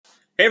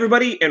Hey,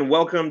 everybody, and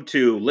welcome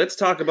to Let's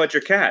Talk About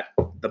Your Cat,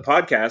 the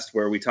podcast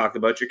where we talk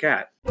about your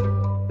cat.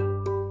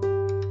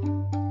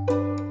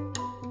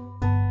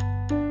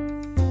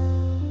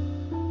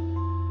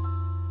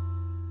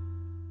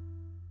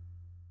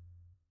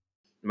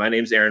 My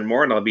name's Aaron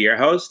Moore, and I'll be your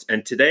host.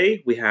 And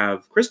today we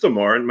have Crystal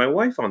Moore and my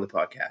wife on the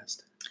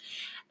podcast.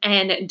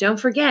 And don't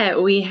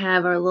forget, we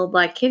have our little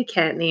black kitty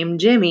cat named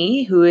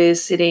Jimmy, who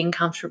is sitting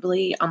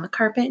comfortably on the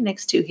carpet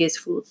next to his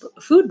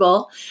food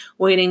bowl,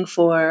 waiting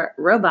for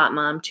Robot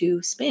Mom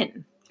to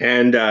spin.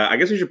 And I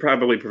guess we should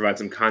probably provide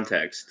some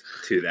context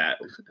to that.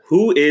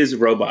 Who is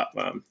Robot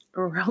Mom?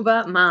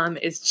 Robot Mom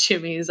is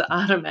Jimmy's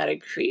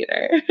automatic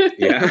feeder.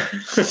 Yeah.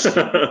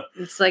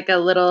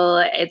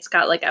 It's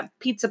got like a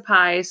pizza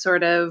pie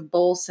sort of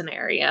bowl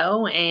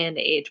scenario, and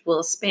it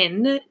will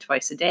spin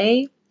twice a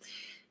day.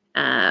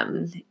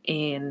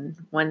 And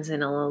one's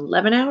in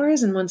 11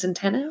 hours and one's in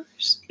 10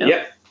 hours. Nope.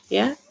 Yep.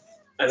 Yeah.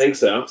 I think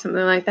so.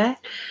 Something like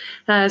that.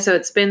 So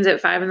it spins at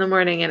 5 a.m.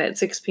 and at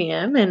 6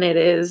 p.m. And it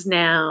is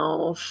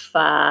now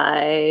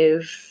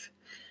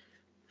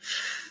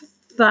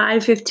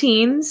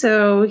 5:15.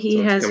 So he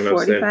has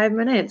 45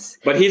 minutes.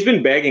 But he's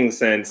been begging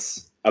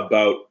since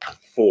about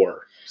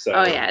 4. So.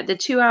 Oh yeah. The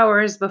 2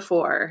 hours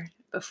before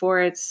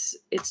it's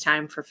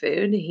time for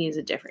food, he's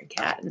a different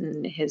cat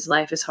and his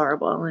life is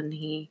horrible and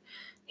he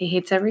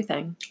hates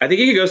everything. I think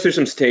he goes through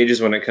some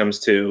stages when it comes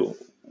to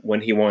when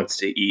he wants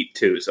to eat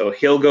too. So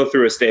he'll go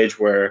through a stage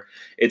where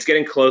it's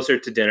getting closer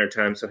to dinner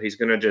time. So he's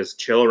going to just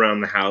chill around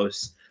the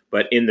house,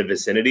 but in the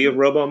vicinity of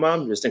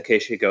Robo-Mom, just in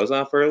case she goes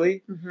off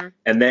early. Mm-hmm.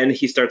 And then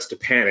he starts to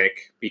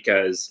panic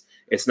because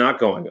it's not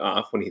going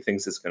off when he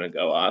thinks it's going to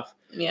go off.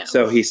 Yeah.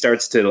 So he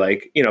starts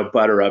to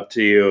butter up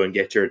to you and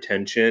get your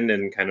attention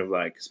and kind of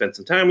spend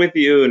some time with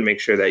you and make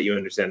sure that you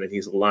understand that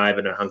he's alive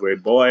and a hungry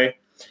boy.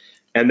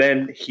 And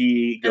then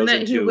he goes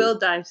he will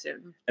die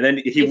soon. And then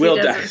he will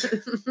die.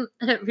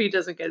 If he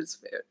doesn't get his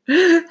food.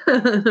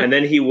 And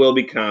then he will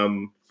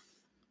become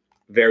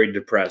very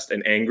depressed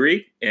and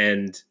angry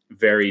and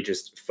very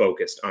just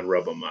focused on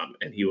Robo-Mom.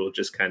 And he will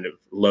just kind of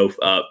loaf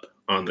up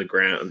on the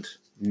ground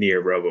near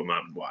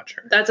Robo-Mom and watch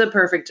her. That's a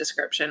perfect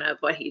description of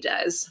what he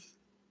does.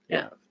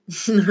 Yeah.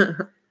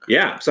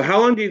 Yeah. So how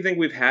long do you think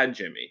we've had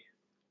Jimmy?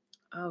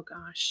 Oh,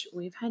 gosh.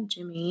 We've had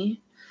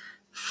Jimmy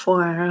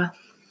for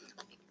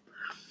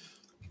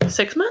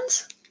 6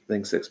 months? I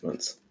think 6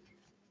 months.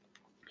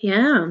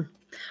 Yeah.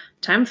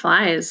 Time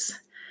flies.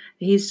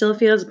 He still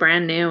feels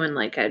brand new and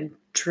like a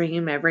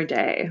dream every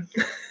day.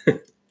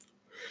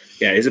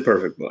 Yeah, he's a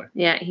perfect boy.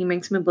 Yeah, he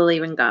makes me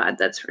believe in God,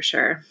 that's for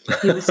sure.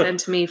 He was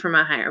sent to me from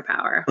a higher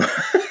power.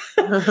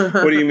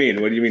 What do you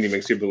mean? What do you mean he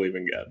makes you believe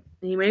in God?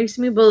 He makes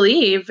me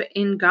believe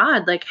in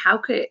God. Like, how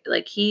could,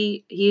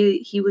 he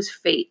was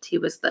fate. He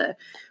was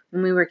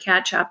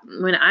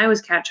when I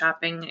was cat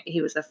shopping,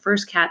 he was the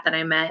first cat that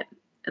I met.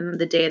 And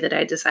the day that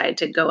I decided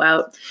to go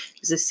out,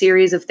 it was a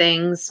series of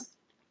things.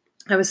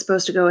 I was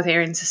supposed to go with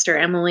Aaron's sister,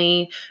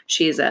 Emily.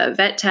 She's a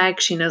vet tech.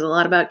 She knows a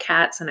lot about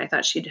cats, and I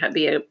thought she'd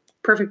be a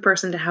perfect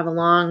person to have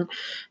along.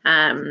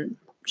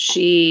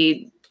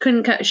 She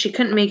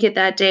couldn't make it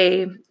that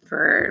day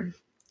for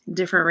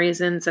different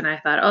reasons, and I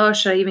thought,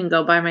 should I even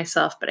go by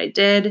myself? But I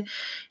did,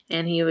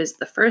 and he was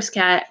the first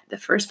cat, the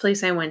first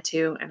place I went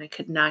to, and I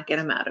could not get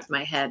him out of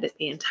my head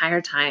the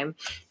entire time.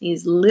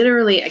 He's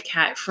literally a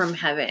cat from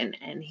heaven,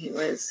 and he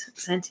was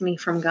sent to me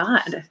from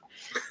God.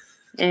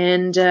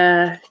 And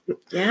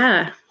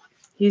yeah,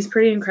 he's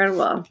pretty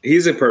incredible.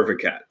 He's a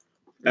perfect cat.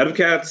 Out of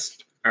cats,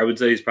 I would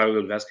say he's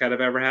probably the best cat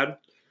I've ever had.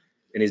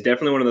 And he's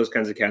definitely one of those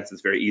kinds of cats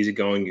that's very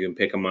easygoing. You can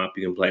pick him up,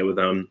 you can play with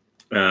him.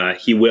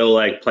 He will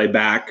play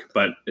back,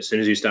 but as soon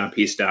as you stop,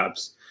 he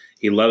stops.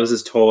 He loves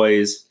his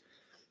toys.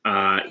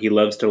 He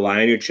loves to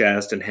lie on your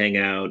chest and hang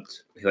out.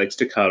 He likes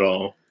to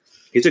cuddle.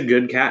 He's a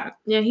good cat.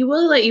 Yeah, he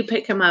will let you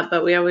pick him up,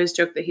 but we always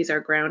joke that he's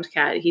our ground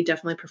cat. He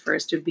definitely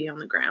prefers to be on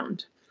the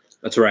ground.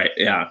 That's right.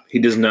 Yeah, he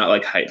does not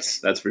like heights.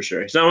 That's for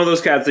sure. He's not one of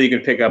those cats that you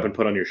can pick up and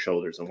put on your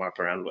shoulders and walk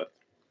around with.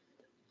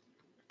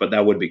 But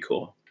that would be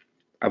cool.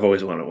 I've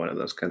always wanted one of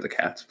those kinds of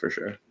cats for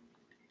sure.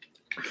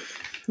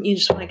 You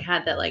just want a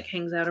cat that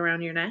hangs out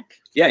around your neck?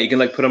 Yeah, you can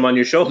put them on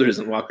your shoulders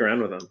and walk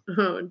around with them.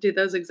 Oh, do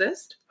those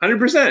exist?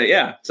 100%,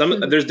 yeah.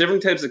 There's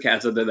different types of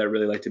cats out there that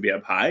really like to be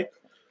up high.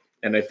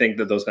 And I think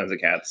that those kinds of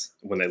cats,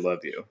 when they love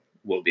you,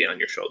 will be on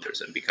your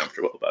shoulders and be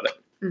comfortable about it.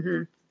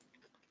 Mm-hmm.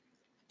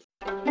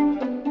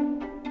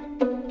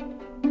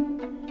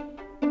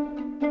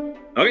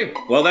 Okay,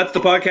 well, that's the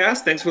podcast.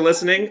 Thanks for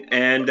listening.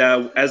 And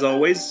as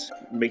always,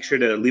 make sure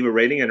to leave a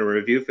rating and a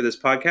review for this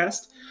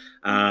podcast.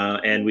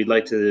 And we'd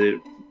like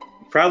to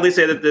proudly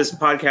say that this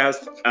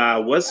podcast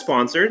was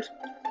sponsored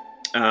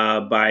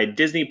by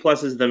Disney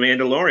Plus's The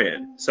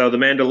Mandalorian. So The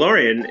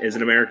Mandalorian is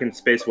an American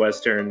space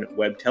western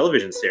web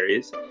television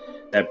series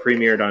that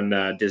premiered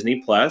on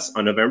Disney Plus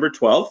on November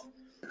 12th.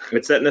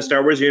 It's set in the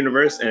Star Wars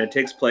universe, and it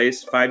takes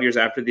place 5 years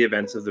after the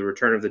events of the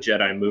Return of the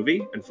Jedi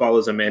movie and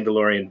follows a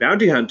Mandalorian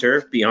bounty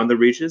hunter beyond the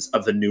reaches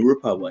of the New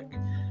Republic.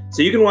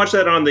 So you can watch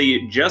that on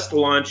the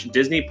just-launched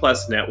Disney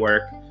Plus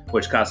network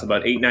which costs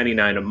about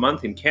 $8.99 a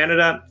month in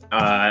Canada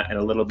and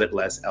a little bit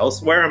less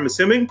elsewhere, I'm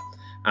assuming.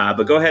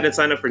 But go ahead and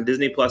sign up for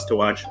Disney Plus to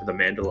watch The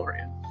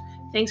Mandalorian.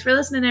 Thanks for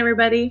listening,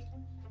 everybody.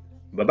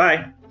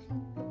 Bye-bye.